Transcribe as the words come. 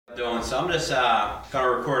Doing so, I'm just gonna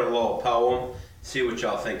record a little poem, see what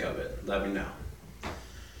y'all think of it. Let me know.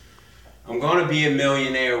 I'm gonna be a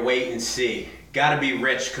millionaire, wait and see. Gotta be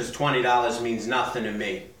rich, cause $20 means nothing to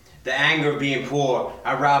me. The anger of being poor,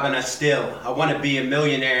 I rob and I steal. I wanna be a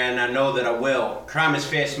millionaire and I know that I will. Crime is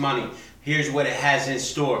fast money, here's what it has in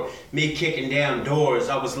store. Me kicking down doors,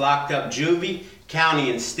 I was locked up juvie, county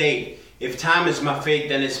and state. If time is my fate,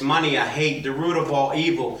 then it's money I hate, the root of all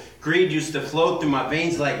evil. Greed used to flow through my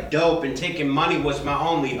veins like dope, and taking money was my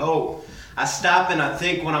only hope. I stop and I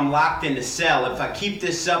think when I'm locked in the cell, if I keep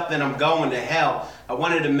this up, then I'm going to hell. I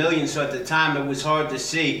wanted $1 million, so at the time it was hard to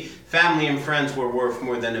see. Family and friends were worth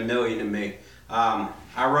more than $1 million to me. I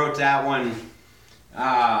wrote that one,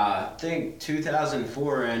 I think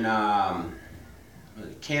 2004 in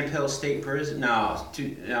Camp Hill State Prison. No,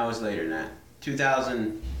 it was later than that.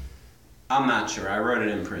 2000. I'm not sure. I wrote it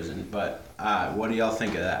in prison, but what do y'all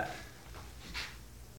think of that?